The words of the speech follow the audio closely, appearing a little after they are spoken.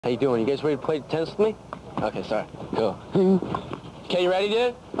How you doing? You guys ready to play tennis with me? Okay, sorry. Cool. Okay, you ready,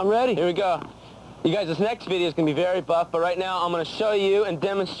 dude? I'm ready. Here we go. You guys, this next video is going to be very buff, but right now I'm going to show you and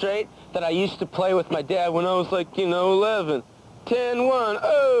demonstrate that I used to play with my dad when I was like, 11, 10, 1.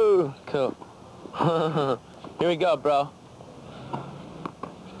 Oh! Cool. Here we go, bro.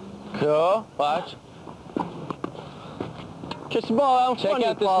 Cool. Watch. Catch the ball out. Check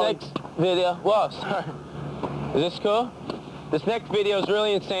out this next video. Whoa, sorry. Is this cool? This next video is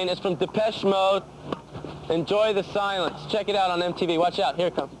really insane. It's from Depeche Mode. Enjoy the silence. Check it out on MTV. Watch out. Here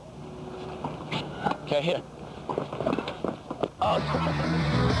it comes. Okay, here. Oh.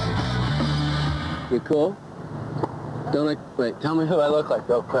 You cool? Wait, tell me who I look like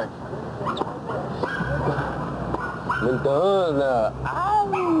real quick. Madonna.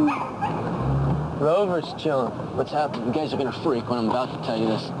 Ow! Rover's chilling. What's happening? You guys are gonna freak when I'm about to tell you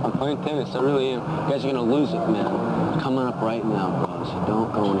this. I'm playing tennis. I really am. You guys are gonna lose it, man. It's coming up right now, bro. So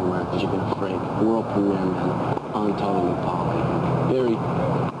don't go anywhere because you're gonna freak. World premiere, man. On Pauly.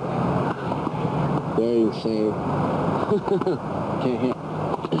 Very insane. Can't hear.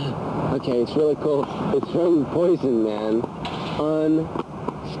 Okay, it's really cool. It's from Poison, man.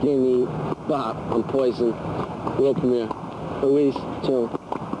 Unskinny Bop on Poison. World premiere. Luis, chill.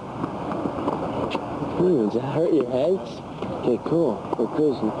 Does that hurt your heads? Okay, cool. We're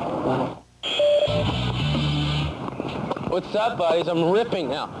cruising. Bye. What's up, buddies? I'm ripping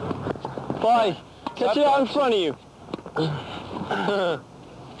now. Boy, catch it out in front of you.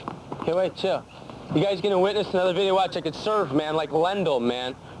 Okay, wait, chill. You guys gonna witness another video? Watch, I could serve, man, like Lendl,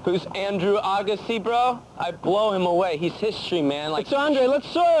 man. Who's Andrew Agassi, bro? I blow him away. He's history, man. Like, it's Andre, let's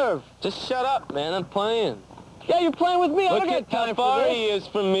serve. Just shut up, man. I'm playing. Yeah, you're playing with me. I Look don't at got time how far for this. he is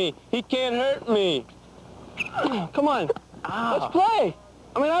from me. He can't hurt me. Come on. Ow. Let's play.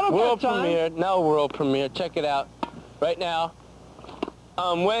 I mean, I don't World got time. premiere. No world premiere. Check it out. Right now.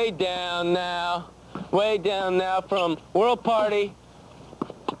 I'm way down now. Way down now from World Party.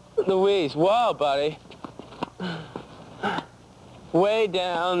 Louise. Whoa, buddy. Way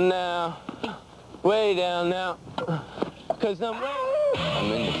down now. Way down now. Cause I'm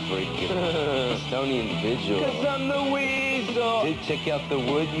into freaking stony individual. Cause I'm the weasel. Dude, check out the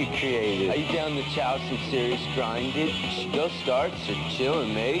wood you created. Are you down to chow some serious grind, dude? Go start or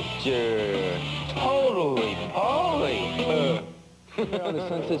chillin', major. Totally, Pauly. We're on the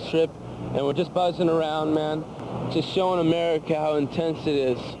Sunset Strip, and we're just buzzing around, man. Just showing America how intense it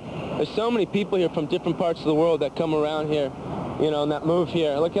is. There's so many people here from different parts of the world that come around here, and that move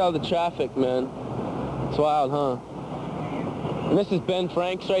here. Look at all the traffic, man. It's wild, huh? And this is Ben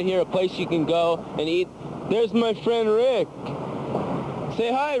Frank's right here, a place you can go and eat. There's my friend Rick. Say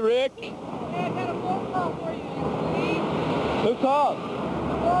hi, Rick. Hey, I got a phone call for you. Who called?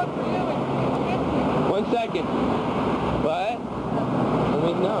 I'm calling for you. 1 second. What?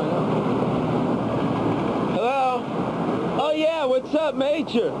 No. Hello? Oh, yeah, what's up,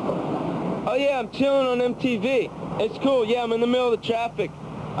 Major? Oh, yeah, I'm chilling on MTV. It's cool. Yeah, I'm in the middle of the traffic.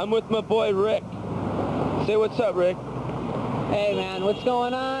 I'm with my boy, Rick. Say what's up, Rick. Hey, man, what's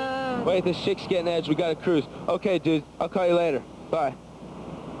going on? Wait, this chick's getting edged. We gotta cruise. Okay, dude. I'll call you later. Bye.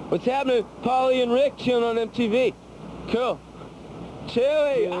 What's happening? Pauly and Rick chilling on MTV. Cool.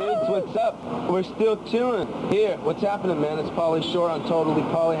 Chilly. What's up? We're still chilling. Here. What's happening, man? It's Pauly Shore on Totally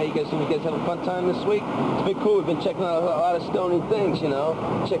Pauly. How you guys doing? You guys having a fun time this week? It's been cool. We've been checking out a lot of stony things,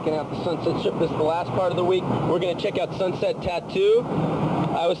 Checking out the Sunset Strip. This is the last part of the week. We're gonna check out Sunset Tattoo.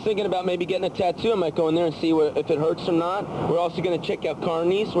 I was thinking about maybe getting a tattoo. I might go in there and see if it hurts or not. We're also going to check out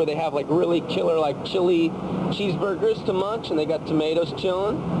Carni's, where they have like really killer like chili cheeseburgers to munch, and they got tomatoes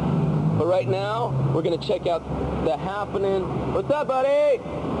chilling. But right now, we're going to check out the Happening. What's up, buddy?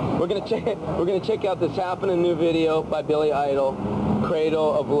 We're going to check out this Happening new video by Billy Idol,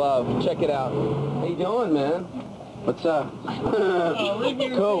 Cradle of Love. Check it out. How you doing, man? What's up?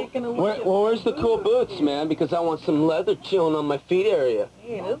 Cool. Where's the cool boots, man? Because I want some leather chilling on my feet area.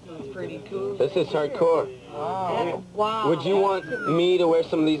 Hey, this is pretty cool. This is hardcore. Wow. Would you want me to wear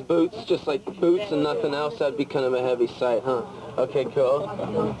some of these boots, just like boots and nothing else? That'd be kind of a heavy sight, huh? Okay, cool.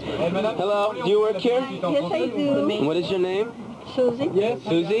 Hello, do you work here? Yes, I do. And what is your name? Susie. Yes.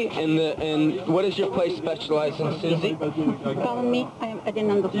 Susie? And what does your place specialize in, Susie? Pardon me, I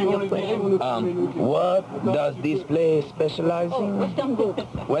didn't understand your question. What does this place specialize in? Western boots.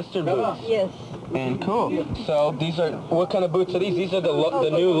 Western boots? Yes. And cool. So these are, what kind of boots are these? These are the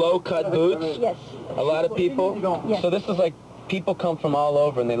new low-cut boots? Yes. A lot of people? Yes. So this is like, people come from all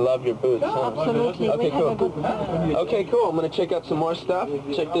over and they love your boots, huh? Absolutely. Okay, We have a good cool. time. Okay, cool. I'm going to check out some more stuff.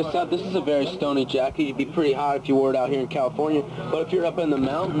 Check this out. This is a very stony jacket. You'd be pretty hot if you wore it out here in California. But if you're up in the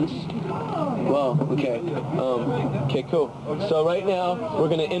mountains, Well, okay. Okay, cool. So right now, we're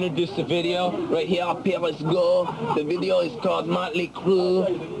going to introduce the video. Right here, let's go. The video is called Motley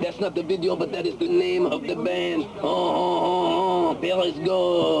Crue. That's not the video, but that is the name of the band. Let's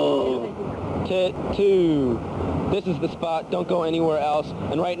go. Two. This is the spot. Don't go anywhere else.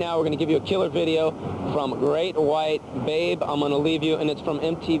 And right now, we're going to give you a killer video from Great White. Babe, I'm going to leave you, and it's from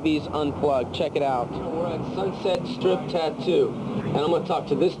MTV's Unplugged. Check it out. We're at Sunset Strip Tattoo. And I'm going to talk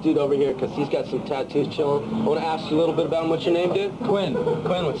to this dude over here because he's got some tattoos chilling. I want to ask you a little bit about him. What's your name, dude? Quinn.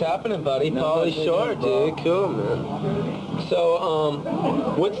 Quinn, what's happening, buddy? Pauly Shore, dude. Cool, man.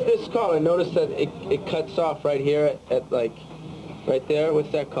 So, what's this called? I noticed that it cuts off right here at like, right there.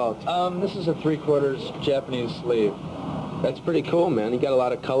 What's that called? This is a 3/4 Japanese sleeve. That's pretty cool, man. You got a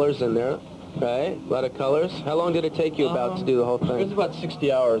lot of colors in there, right? A lot of colors. How long did it take you about to do the whole It was thing? about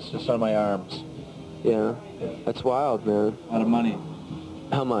 60 hours just on my arms. Yeah. That's wild, man. A lot of money.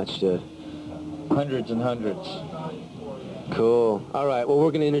 How much, dude? Hundreds and hundreds. Cool. All right. Well, we're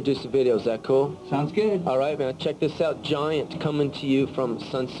going to introduce the video. Is that cool? Sounds good. All right, man. Check this out. Giant coming to you from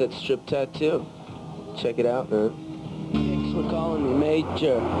Sunset Strip Tattoo. Check it out, man. Thanks for calling me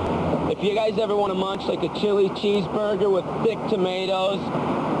Major. If you guys ever want to munch like a chili cheeseburger with thick tomatoes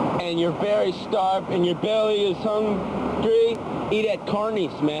and you're very starved and your belly is hungry, eat at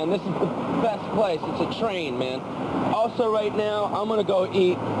Carney's, man. This is the best place. It's a train, man. Also, right now, I'm going to go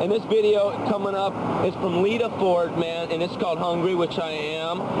eat. And this video coming up is from Lita Ford, man, and it's called Hungry, which I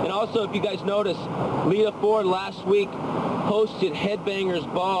am. And also, if you guys notice, Lita Ford last week hosted Headbangers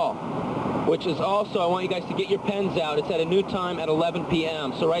Ball, which is also, I want you guys to get your pens out. It's at a new time at 11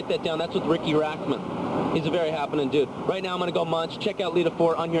 p.m. So write that down. That's with Ricky Rackman. He's a very happening dude. Right now, I'm going to go munch. Check out Lita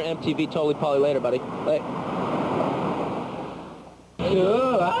Ford on your MTV. Totally Pauly later, buddy. Bye.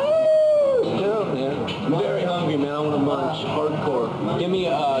 Cool. Cool, man. I'm very hungry, man. I want to munch. Hardcore. Give me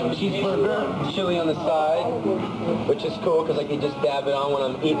a cheeseburger, chili on the side, which is cool because I can just dab it on when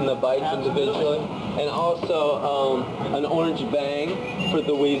I'm eating the bites individually. And also an orange bang for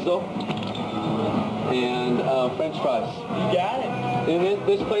the weasel. And French fries. You got it. And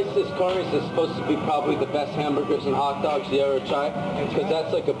this place, this Carney's, is supposed to be probably the best hamburgers and hot dogs you ever tried. Because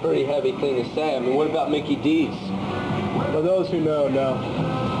that's like a pretty heavy thing to say. I mean, what about Mickey D's? For those who know, no.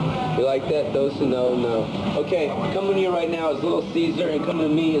 You like that? Those who know, know. Okay, coming to you right now is Little Caesar, and coming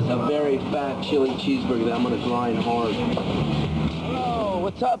to me is a very fat chili cheeseburger that I'm going to grind hard. Hello,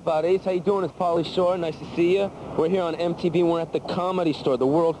 what's up, buddies? How you doing? It's Pauly Shore. Nice to see you. We're here on MTV. We're at the Comedy Store, the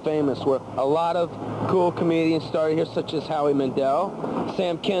world famous, where a lot of cool comedians started here, such as Howie Mandel.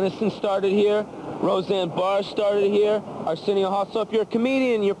 Sam Kinison started here. Roseanne Barr started here. Arsenio Hall. So if you're a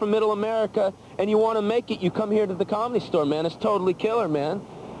comedian, you're from Middle America, and you want to make it, you come here to the Comedy Store, man. It's totally killer, man.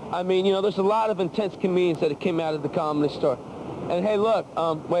 I mean, you know, there's a lot of intense comedians that came out of the Comedy Store. And hey, look,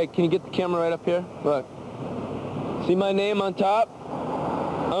 wait, can you get the camera right up here? Look. See my name on top?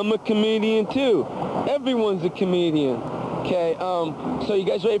 I'm a comedian too. Everyone's a comedian. Okay, so you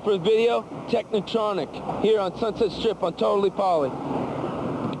guys ready for the video? Technotronic, here on Sunset Strip on Totally Pauly.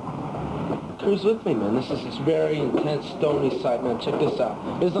 Cruise with me, man. This is this very intense, stony side, man. Check this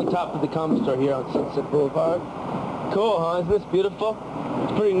out. This is on top of the Comedy Store here on Sunset Boulevard. Cool, huh? Isn't this beautiful?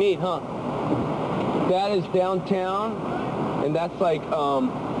 It's pretty neat, huh? That is downtown, and that's like,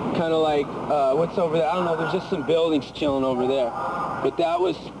 kind of like, what's over there? I don't know, there's just some buildings chilling over there. But that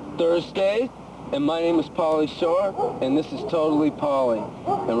was Thursday, and my name is Pauly Shore, and this is Totally Pauly.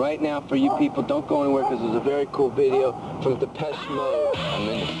 And right now, for you people, don't go anywhere, because there's a very cool video from Depeche Mode. I'm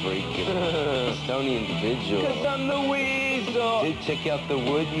into freaking stony individual. Because I'm the weasel. Dude, check out the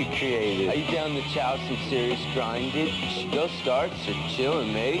wood you created. Are you down to chow some serious grind, dude? Go start some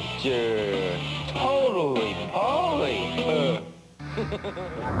chillin', major. Totally Pauly.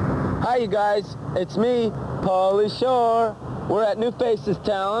 Hi, you guys. It's me, Pauly Shore. We're at New Faces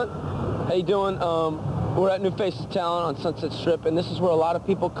Talent. How you doing? We're at New Faces Talent on Sunset Strip, and this is where a lot of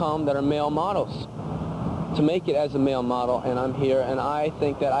people come that are male models to make it as a male model, and I'm here, and I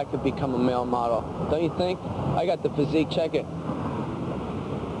think that I could become a male model. Don't you think? I got the physique. Check it.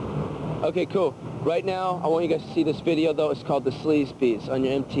 Okay, cool. Right now, I want you guys to see this video, though. It's called The Sleaze Bees on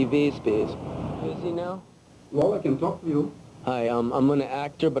your MTV Bees. Busy now? Well, I can talk to you. Hi, I'm an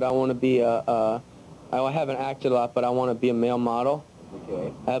actor, but I want to be I haven't acted a lot, but I want to be a male model.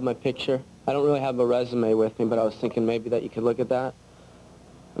 Okay. I have my picture. I don't really have a resume with me, but I was thinking maybe that you could look at that.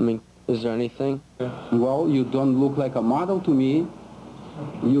 I mean, is there anything? Well, you don't look like a model to me.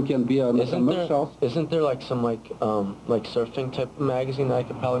 You can be a commercial. Isn't there like some like surfing type of magazine that I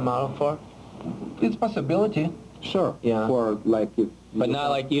could probably model for? It's a possibility. Sure. Yeah. For like if. But not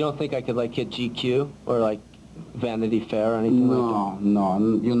like, you don't think I could like hit GQ or like Vanity Fair or anything like that?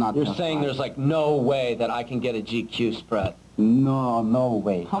 No, you're not. You're saying there's like no way that I can get a GQ spread? No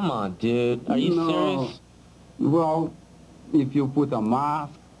way. Come on, dude. Are you No. serious? Well, if you put a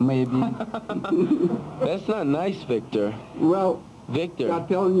mask, maybe. That's not nice, Victor. Well, Victor, I'm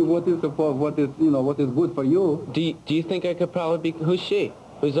telling you what is good for you. do you think I could probably be... Who's she?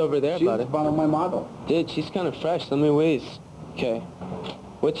 Who's over there, She's buddy? one of my models. Dude, she's kind of fresh. Let me wheeze. Okay.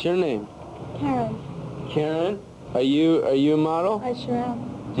 What's your name? Karen, Karen? Are you a model? I sure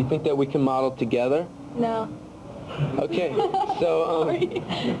am. Do you think that we can model together? No. Okay, so,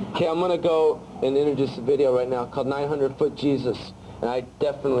 okay, I'm going to go and introduce a video right now called 900 Foot Jesus. And I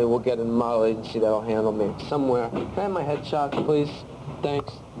definitely will get a model agency that'll handle me somewhere. Can I have my headshot, please?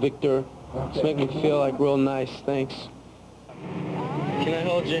 Thanks, Victor. Just make me feel like real nice. Thanks. Can I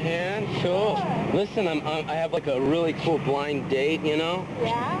hold your hand? Cool. Listen, I have like a really cool blind date, you know?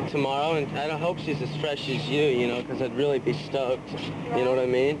 Yeah? Tomorrow, and I hope she's as fresh as you know, because I'd really be stoked. You know what I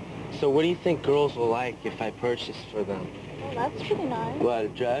mean? So what do you think girls will like if I purchase for them? Well, that's pretty nice. What, a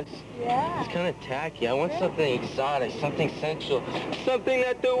dress? Yeah. It's kind of tacky. I want something exotic, something sensual, something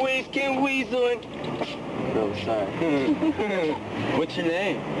that the Wheeze can weasel in. No, sorry. What's your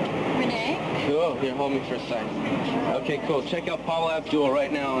name? Renee? Cool. Here, hold me for a second. Okay, cool. Check out Paula Abdul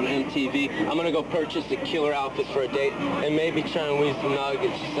right now on MTV. I'm going to go purchase a killer outfit for a date and maybe try and wheeze some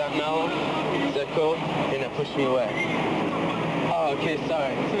nuggets. Is that mellow? Is that cool? Here, now push me away. Oh, okay,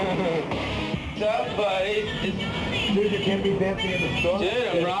 sorry. What's up, buddy? Dude, you can't be dancing in the store. Dude,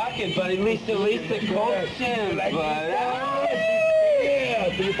 I'm rocking, buddy. Lisa, coach him, buddy.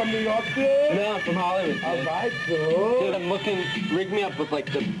 Yeah, so you're from New York, dude? No, I'm from Hollywood, dude. All right, dude. Dude, I'm looking, rig me up with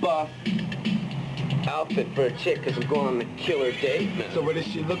like the buff outfit for a chick because I'm going on a killer date, man. So what does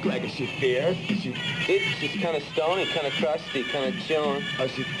she look like? Is she fierce? Is she... Dude, she's kind of stony, kind of crusty, kind of chilling. Oh,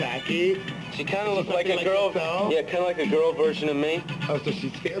 she's tacky? She kind of looks like something a like girl. yourself? Yeah, kind of like a girl version of me. Oh, so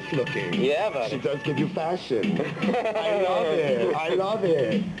she's fierce looking. Yeah, buddy. She does give you fashion. I love it. I love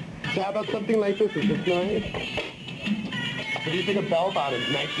it. So how about something like this? Is this nice? What do you think of bell bottoms,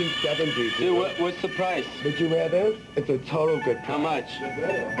 1970s? Dude, what's the price? Would you wear this? It's a total good price. How much?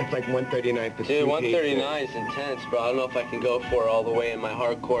 It's like $139 for Dude, two $139 is intense, bro. I don't know if I can go for it all the way in my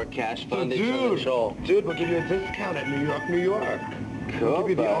hardcore cash funded control. Dude, we'll give you a discount at New York, New York. Cool, We'll give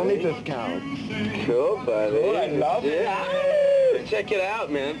you the buddy. only discount. Cool, buddy. Cool, I love it. Check it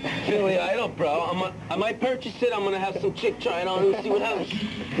out, man. Philly Idol, bro. I might purchase it. I'm gonna have some chick try it on and see what happens.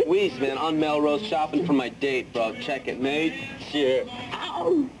 Wheeze, man. On Melrose, shopping for my date, bro. Check it, mate. Sure.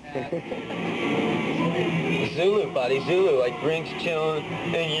 Ow. Zulu, buddy. Zulu, like rings chilling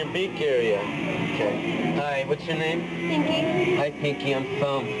in your beak area. Okay. Hi, what's your name? Pinky? Hi, Pinky. I'm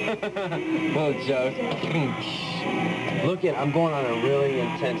Thumb. Oh, joke. Look at, I'm going on a really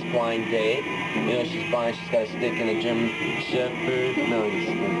intense blind date. You know, she's blind, she's got a stick and a German Shepherd. No, just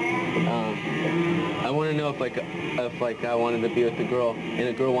kidding. I want to know if I wanted to be with a girl, and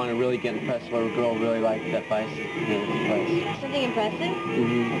a girl wanted to really get impressed by a girl really liked that bicycle. You know, the bicycle. Something impressive?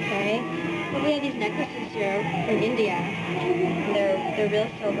 Mm-hmm. Okay. Well, we have these necklaces here from India. They're real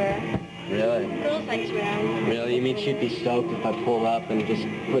silver. Really? Girls like to wear them. Really? You mean she'd be stoked if I pulled up and just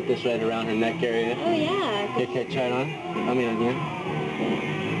put this right around her neck area? Oh, yeah. Here, can I try it on? I mean, on here?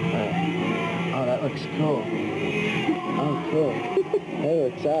 Oh, that looks cool. Oh, cool. Hey,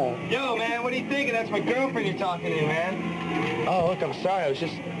 what's up? Yo, man, what are you thinking? That's my girlfriend you're talking to, man. Oh, look, I'm sorry. I was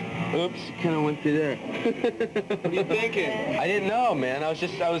just... Oops, kind of went through there. What are you thinking? I didn't know, man. I was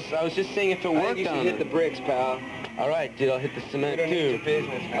just seeing if it worked you should on hit her. the bricks, pal. All right, dude, I'll hit the cement You don't need too. your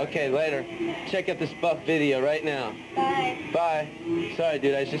business, man. Okay, later. Check out this buff video right now. Bye. Bye. Sorry,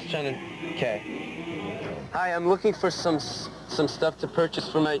 dude. I was just trying to... Okay. Hi, I'm looking for some stuff to purchase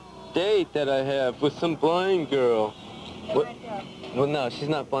for my date that I have with some blind girl. What? Well, no, she's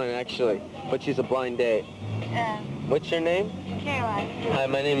not blind actually, but she's a blind date. What's your name? Caroline. Hi,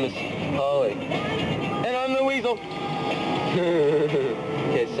 my name is Pauly. And I'm the weasel.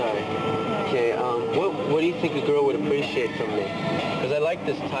 Okay, sorry. Okay, what do you think a girl would appreciate from me? Because I like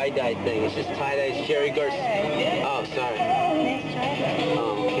this tie-dye thing. It's just tie-dye Sherry Garcia. Oh, sorry. Nice try.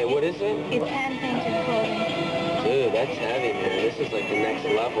 Okay, what is it? It's hand-painted clothing. Dude, that's heavy, man. This is like the next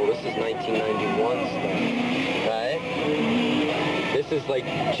level. This is 1991 stuff, right? This is like,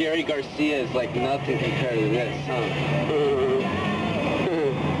 Jerry Garcia is like nothing compared to this, huh?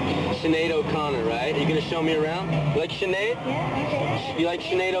 Sinead O'Connor, right? Are you gonna show me around? You like Sinead? Yeah, okay. You like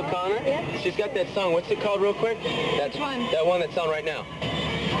Sinead O'Connor? Yeah. She's got that song. What's it called real quick? Which one? That one that's on right now.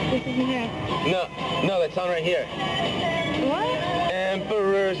 This isn't here. No, that's on right here. What?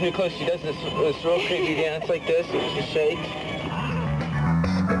 Emperor's New Clothes. She does this real creepy dance like this. She shakes.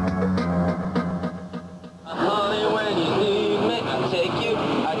 Uh-huh.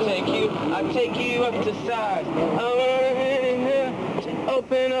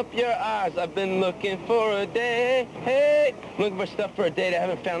 up your eyes. I've been looking for a day. Hey, looking for stuff for a date. I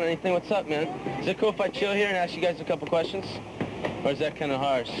haven't found anything. What's up, man? Is it cool if I chill here and ask you guys a couple questions? Or is that kind of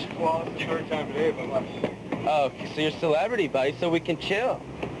harsh? Well, it's your time today, but Oh, so you're a celebrity, buddy, so we can chill.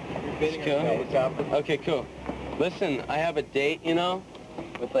 It's cool. Okay, cool. Listen, I have a date, you know,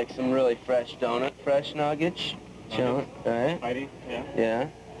 with like some really fresh fresh nuggets. Chilling, right? Heidi? Yeah. Yeah.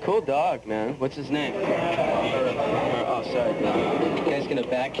 Cool dog, man. What's his name? Oh, sorry. The guy's gonna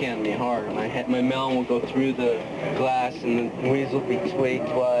backhand me hard. My melon will go through the glass, and the weasel will be tweaked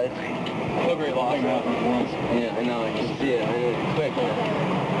wide. So great long once. Yeah, I know. I can see it. I know. Quick.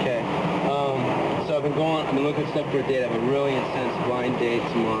 Okay. So I've been looking stuff for a date. I have a really intense blind date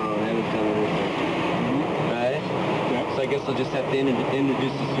tomorrow. I haven't done anything. Right? Yeah. So I guess I'll just have to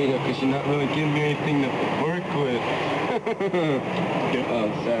introduce this video because you're not really giving me anything to work with.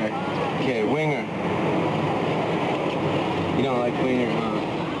 Oh, sorry. Okay, winger. You don't like winger, huh?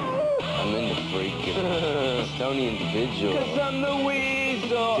 I'm into freaking stony individual. Cause I'm the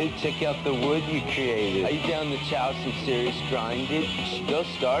weasel. Dude, check out the wood you created. Are you down to chow some serious grinded? Go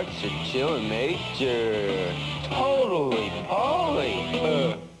start some chillin', major. Totally,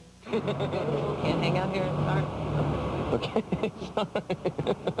 Pauly. Can't hang out here and start. Okay,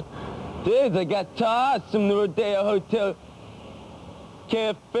 sorry. Dudes, I got tossed from the Rodeo Hotel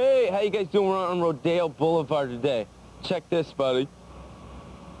Cafe. How you guys doing? We're on Rodeo Boulevard today. Check this, buddy.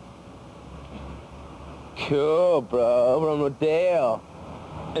 Cool, bro. We're on Rodeo.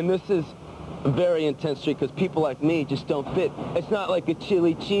 And this is a very intense street because people like me just don't fit. It's not like a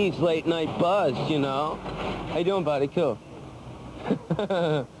chili cheese late night buzz, you know? How you doing, buddy? Cool.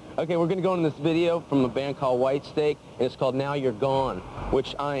 Okay, we're gonna go in this video from a band called White Steak, and it's called Now You're Gone,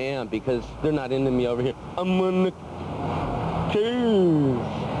 which I am because they're not into me over here. I'm gonna cruise.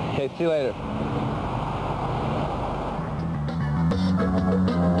 Okay, see you later.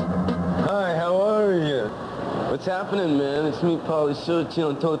 Hi, how are you? What's happening, man? It's me, Pauly,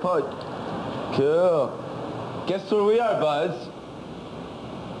 chilling, totally Pauly. Cool. Guess where we are, buds?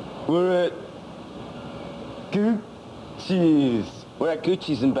 We're at Gucci's. We're at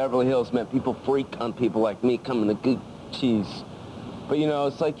Gucci's in Beverly Hills, man. People freak on people like me coming to Gucci's. But, you know,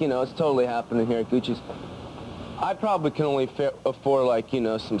 it's like, you know, it's totally happening here at Gucci's. I probably can only afford, like, you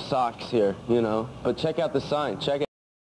know, some socks here, you know. But check out the sign. Check it.